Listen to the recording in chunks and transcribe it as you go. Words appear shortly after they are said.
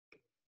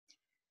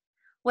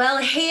Well,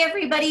 hey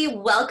everybody,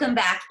 welcome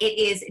back. It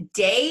is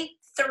day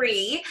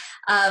 3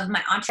 of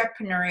my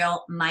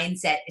entrepreneurial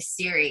mindset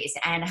series,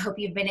 and I hope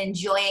you've been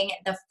enjoying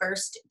the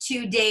first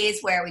 2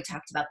 days where we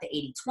talked about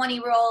the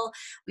 80-20 rule,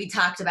 we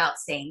talked about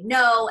saying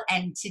no,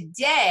 and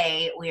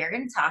today we are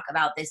going to talk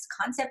about this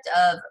concept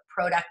of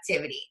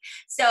productivity.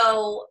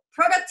 So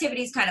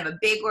productivity is kind of a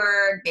big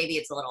word, maybe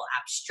it's a little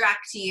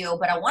abstract to you,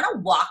 but I want to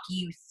walk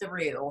you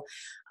through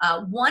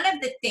one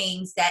of the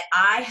things that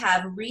I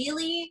have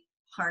really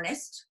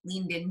harnessed,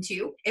 leaned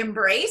into,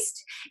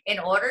 embraced in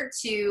order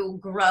to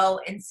grow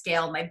and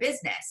scale my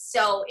business.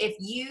 So if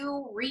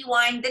you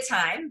rewind the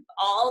time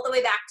all the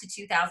way back to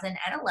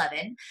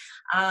 2011,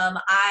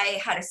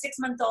 I had a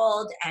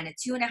 6-month-old and a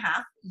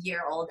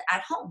 2.5-year-old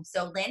at home.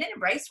 So Landon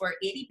and Bryce were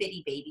itty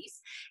bitty babies.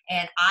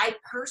 And I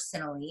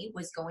personally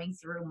was going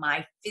through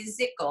my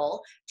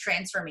physical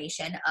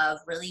transformation of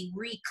really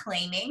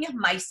reclaiming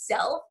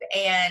myself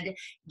and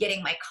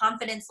getting my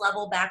confidence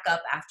level back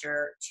up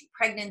after 2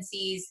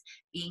 pregnancies,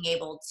 being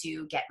able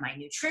to get my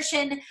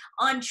nutrition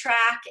on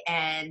track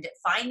and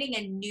finding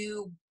a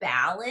new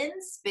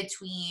balance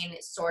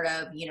between sort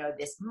of,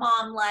 this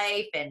mom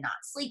life and not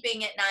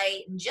sleeping at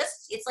night, and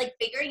just, it's like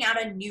figuring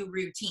out a new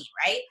routine,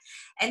 right?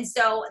 And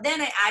so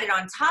then I added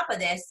on top of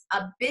this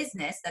a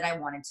business that I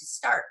wanted to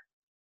start.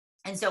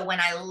 And so when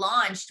I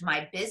launched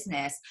my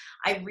business,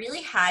 I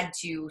really had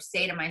to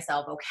say to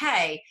myself,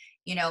 okay,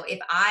 if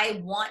I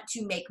want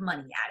to make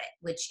money at it,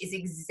 which is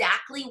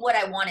exactly what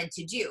I wanted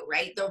to do,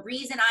 right? The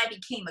reason I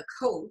became a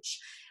coach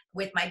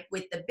with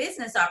the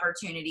business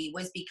opportunity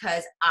was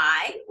because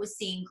I was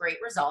seeing great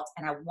results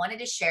and I wanted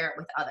to share it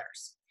with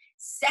others.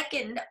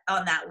 Second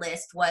on that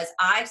list was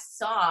I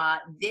saw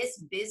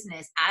this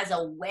business as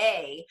a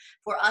way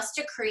for us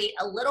to create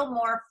a little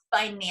more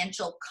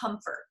financial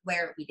comfort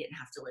where we didn't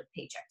have to live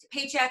paycheck to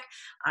paycheck.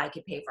 I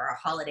could pay for our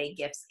holiday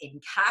gifts in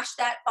cash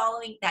that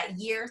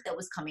year that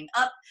was coming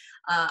up.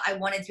 I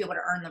wanted to be able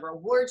to earn the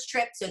rewards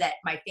trip so that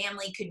my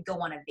family could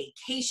go on a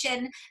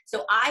vacation.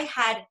 So I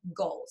had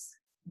goals,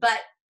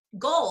 but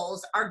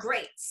goals are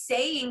great.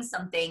 Saying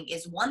something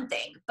is one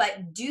thing,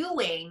 but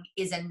doing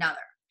is another.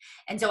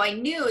 And so I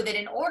knew that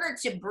in order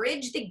to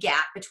bridge the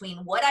gap between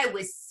what I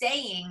was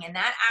saying and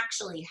that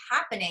actually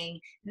happening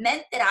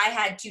meant that I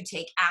had to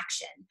take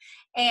action.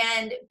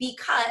 And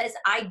because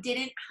I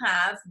didn't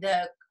have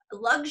the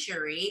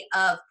luxury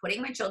of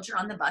putting my children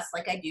on the bus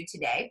like I do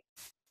today,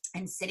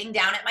 and sitting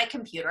down at my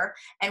computer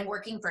and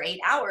working for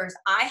 8 hours,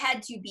 I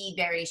had to be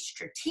very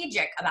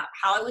strategic about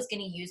how I was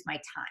going to use my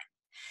time.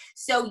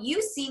 So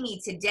you see me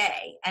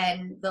today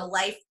and the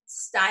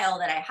lifestyle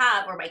that I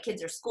have where my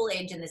kids are school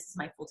age and this is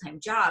my full-time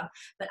job,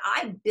 but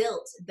I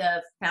built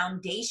the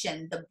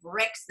foundation, the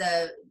bricks,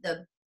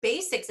 the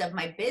basics of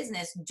my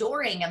business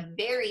during a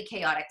very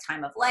chaotic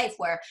time of life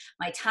where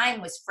my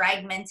time was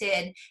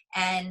fragmented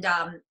and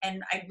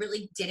I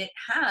really didn't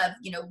have,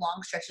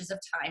 long stretches of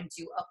time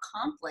to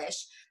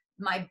accomplish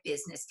my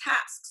business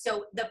tasks.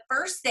 So the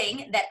first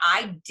thing that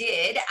I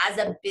did as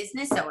a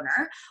business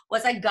owner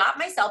was I got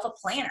myself a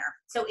planner.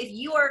 So if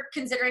you are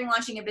considering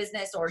launching a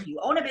business or you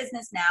own a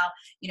business now,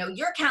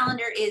 your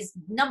calendar is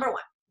number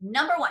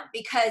one,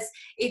 because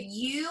if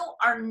you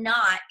are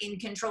not in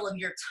control of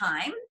your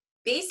time,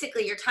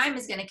 basically your time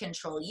is going to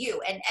control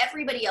you and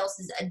everybody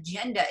else's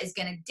agenda is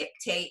going to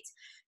dictate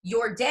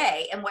your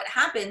day. And what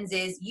happens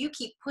is you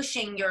keep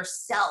pushing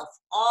yourself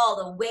all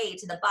the way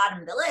to the bottom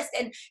of the list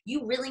and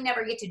you really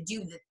never get to do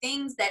the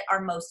things that are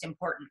most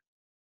important.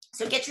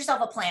 So get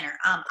yourself a planner.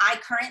 I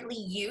currently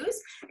use,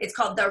 it's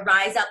called the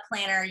Rise Up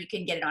Planner. You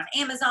can get it on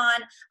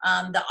Amazon.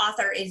 The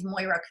author is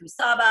Moira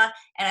Kusaba.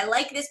 And I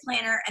like this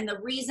planner. And the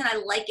reason I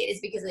like it is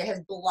because it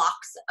has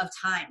blocks of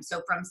time.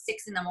 So from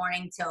 6 in the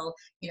morning till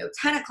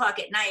 10 o'clock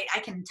at night, I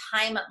can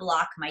time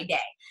block my day.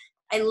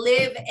 I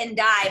live and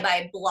die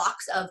by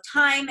blocks of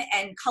time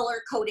and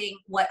color coding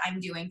what I'm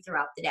doing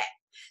throughout the day.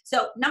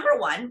 So number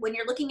one, when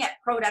you're looking at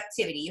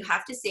productivity, you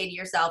have to say to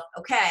yourself,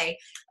 okay,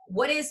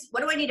 what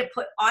do I need to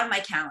put on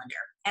my calendar?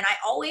 And I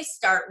always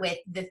start with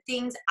the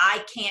things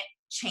I can't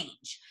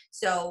change.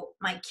 So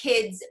my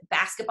kids'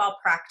 basketball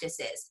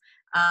practices.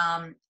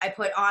 I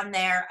put on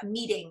there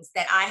meetings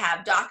that I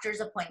have, doctor's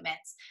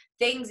appointments,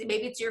 things,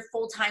 maybe it's your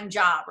full-time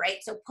job, right?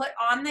 So put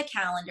on the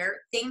calendar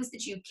things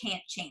that you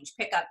can't change,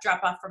 pick up,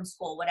 drop off from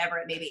school, whatever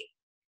it may be.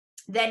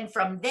 Then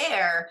from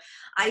there,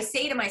 I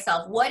say to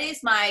myself, what is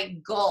my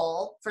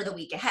goal for the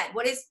week ahead?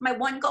 What is my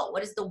one goal?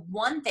 What is the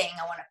one thing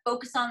I want to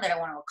focus on that I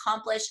want to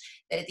accomplish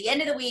that at the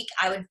end of the week,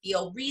 I would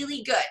feel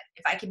really good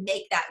if I could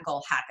make that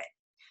goal happen?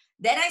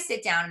 Then I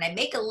sit down and I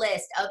make a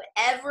list of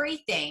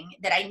everything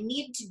that I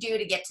need to do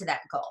to get to that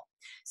goal.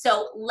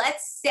 So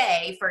let's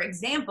say, for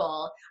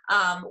example,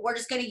 we're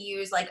just going to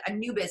use like a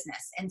new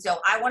business. And so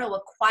I want to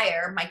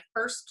acquire my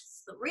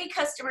first 3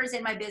 customers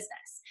in my business.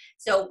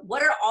 So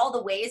what are all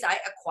the ways I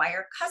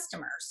acquire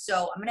customers?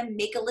 So I'm going to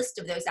make a list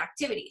of those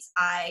activities.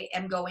 I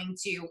am going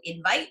to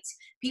invite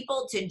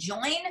people to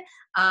join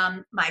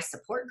My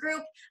support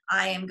group.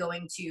 I am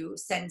going to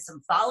send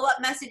some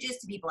follow-up messages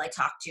to people I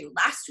talked to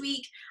last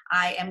week.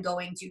 I am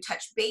going to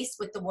touch base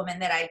with the woman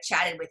that I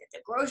chatted with at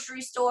the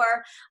grocery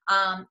store.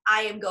 I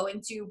am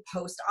going to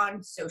post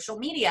on social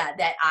media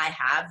that I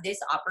have this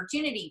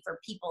opportunity for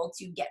people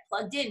to get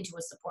plugged into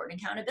a support and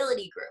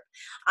accountability group.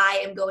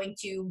 I am going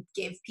to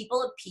give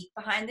people a peek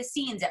behind the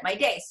scenes at my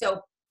day.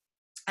 So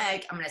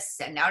I'm going to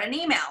send out an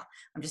email.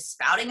 I'm just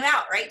spouting it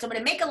out, right? So I'm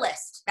going to make a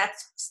list.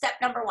 That's step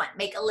number one.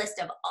 Make a list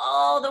of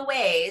all the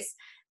ways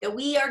that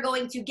we are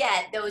going to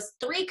get those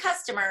 3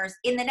 customers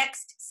in the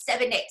next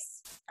 7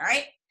 days. All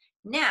right.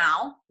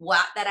 Now,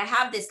 that I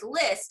have this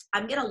list,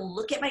 I'm going to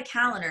look at my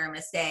calendar. I'm going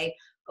to say,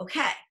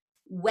 okay,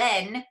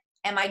 when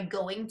am I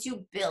going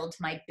to build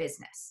my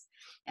business?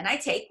 And I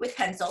take with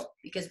pencil,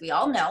 because we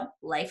all know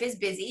life is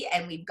busy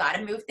and we've got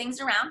to move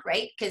things around,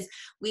 right? Because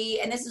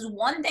and this is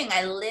one thing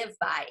I live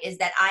by, is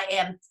that I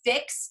am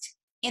fixed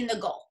in the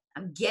goal.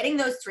 I'm getting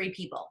those 3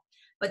 people.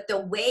 But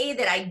the way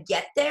that I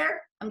get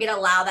there, I'm going to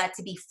allow that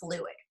to be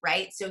fluid,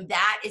 right? So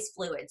that is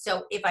fluid.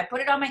 So if I put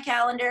it on my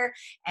calendar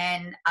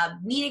and a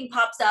meeting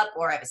pops up,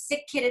 or I have a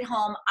sick kid at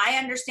home, I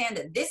understand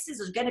that this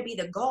is going to be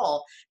the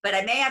goal, but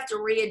I may have to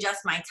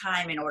readjust my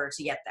time in order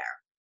to get there.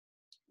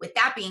 With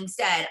that being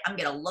said, I'm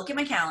going to look at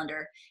my calendar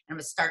and I'm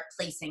going to start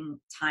placing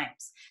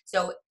times.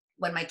 So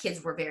when my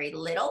kids were very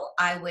little,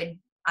 I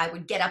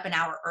would get up an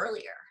hour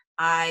earlier.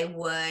 I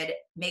would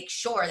make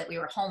sure that we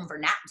were home for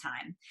nap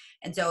time.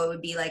 And so it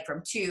would be like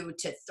from 2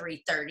 to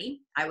 3:30.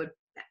 I would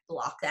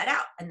block that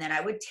out. And then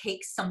I would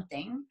take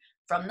something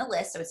from the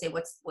list. I would say,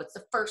 what's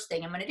the first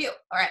thing I'm going to do?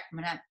 All right, I'm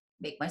going to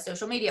make my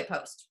social media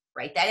post.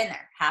 Write that in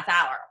there, half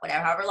hour,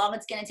 however long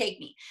it's going to take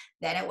me.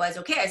 Then it was,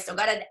 okay, I still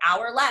got an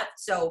hour left.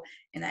 So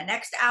in that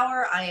next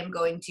hour, I am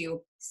going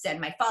to send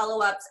my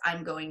follow-ups.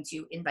 I'm going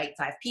to invite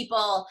 5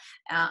 people.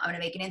 I'm going to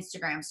make an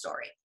Instagram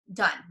story.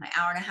 Done. My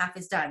hour and a half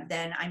is done.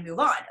 Then I move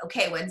on.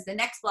 Okay, when's the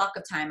next block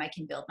of time I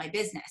can build my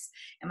business?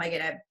 Am I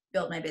going to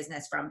build my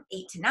business from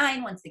 8 to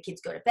 9 once the kids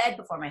go to bed,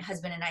 before my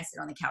husband and I sit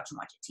on the couch and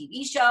watch a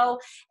TV show?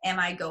 Am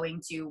I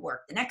going to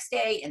work the next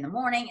day in the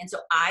morning? And so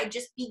I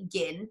just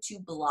begin to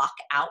block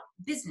out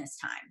business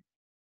time.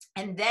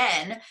 And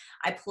then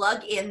I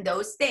plug in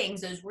those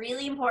things, those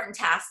really important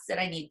tasks that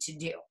I need to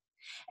do.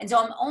 And so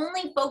I'm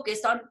only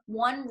focused on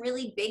one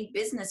really big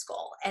business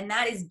goal, and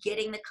that is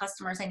getting the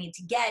customers I need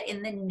to get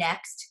in the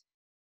next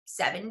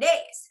 7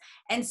 days.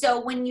 And so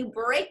when you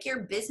break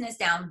your business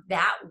down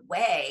that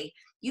way,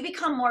 you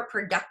become more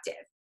productive.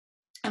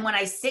 And when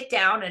I sit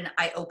down and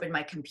I open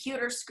my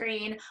computer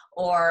screen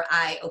or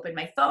I open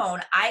my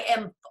phone, I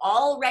am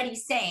already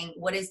saying,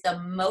 what is the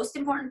most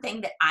important thing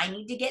that I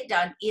need to get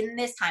done in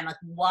this time? Like,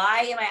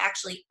 why am I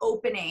actually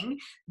opening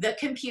the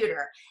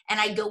computer? And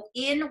I go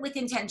in with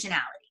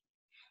intentionality.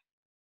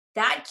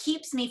 That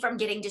keeps me from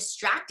getting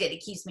distracted. It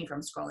keeps me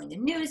from scrolling the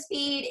news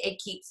feed. It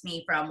keeps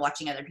me from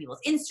watching other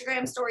people's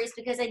Instagram stories,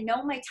 because I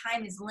know my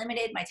time is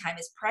limited, my time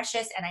is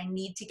precious, and I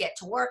need to get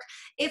to work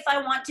if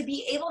I want to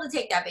be able to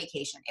take that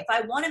vacation. If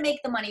I want to make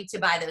the money to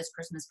buy those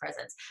Christmas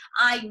presents,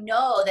 I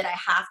know that I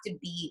have to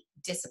be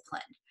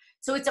disciplined.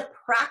 So it's a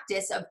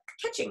practice of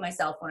catching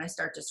myself when I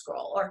start to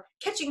scroll, or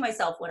catching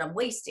myself when I'm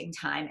wasting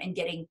time, and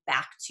getting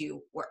back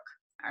to work.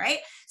 All right.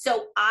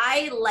 So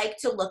I like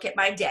to look at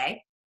my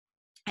day.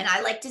 And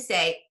I like to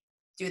say,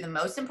 do the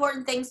most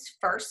important things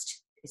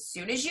first, as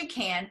soon as you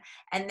can,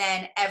 and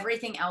then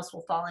everything else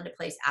will fall into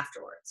place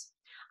afterwards.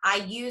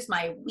 I use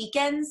my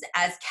weekends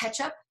as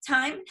catch-up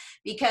time,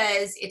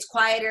 because it's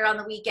quieter on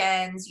the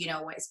weekends,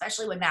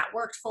 especially when Matt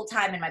worked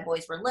full-time and my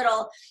boys were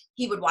little.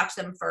 He would watch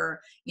them for,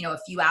 a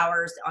few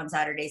hours on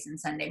Saturdays and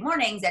Sunday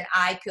mornings, and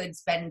I could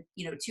spend,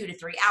 2 to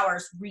 3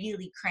 hours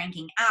really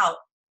cranking out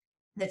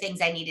the things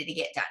I needed to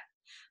get done.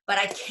 But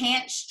I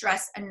can't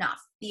stress enough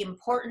the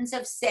importance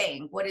of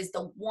saying, what is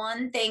the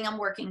one thing I'm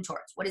working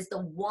towards? What is the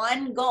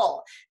one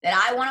goal that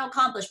I want to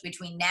accomplish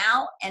between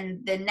now and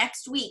the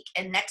next week,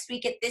 and next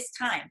week at this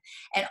time?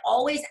 And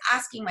always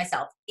asking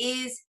myself,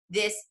 is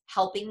this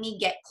helping me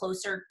get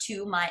closer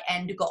to my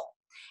end goal?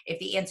 If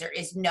the answer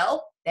is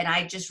no, then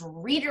I just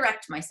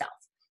redirect myself.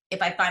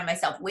 If I find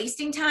myself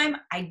wasting time,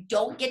 I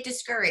don't get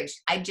discouraged.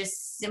 I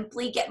just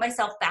simply get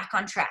myself back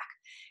on track.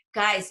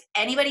 Guys,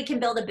 anybody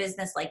can build a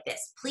business like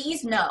this.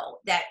 Please know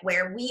that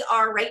where we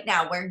are right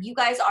now, where you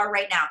guys are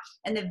right now,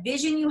 and the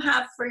vision you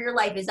have for your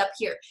life is up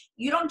here.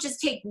 You don't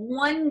just take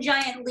one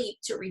giant leap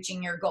to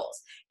reaching your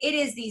goals. It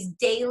is these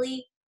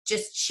daily,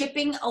 just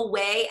chipping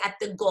away at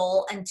the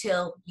goal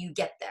until you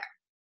get there.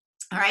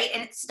 All right.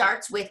 And it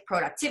starts with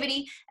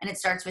productivity, and it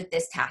starts with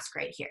this task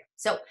right here.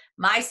 So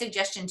my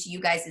suggestion to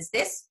you guys is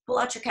this: pull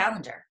out your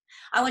calendar.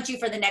 I want you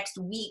for the next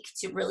week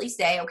to really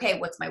say, okay,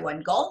 what's my one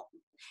goal?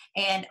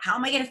 And how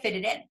am I going to fit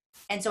it in?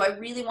 And so I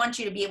really want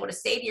you to be able to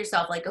say to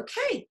yourself, like,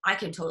 okay, I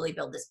can totally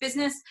build this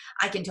business.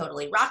 I can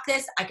totally rock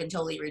this. I can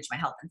totally reach my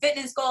health and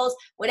fitness goals,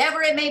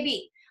 whatever it may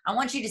be. I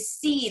want you to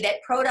see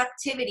that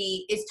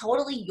productivity is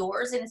totally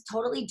yours, and it's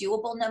totally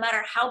doable. No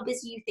matter how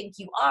busy you think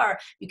you are,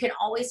 you can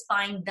always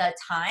find the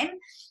time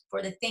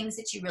for the things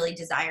that you really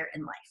desire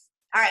in life.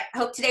 All right. I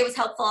hope today was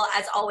helpful.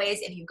 As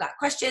always, if you've got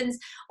questions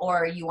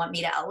or you want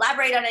me to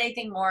elaborate on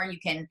anything more, you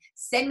can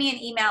send me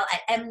an email at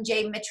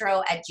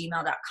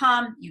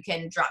mjmitro@gmail.com. You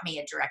can drop me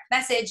a direct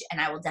message and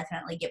I will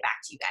definitely get back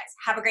to you guys.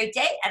 Have a great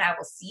day, and I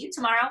will see you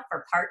tomorrow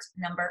for part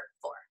number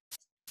 4.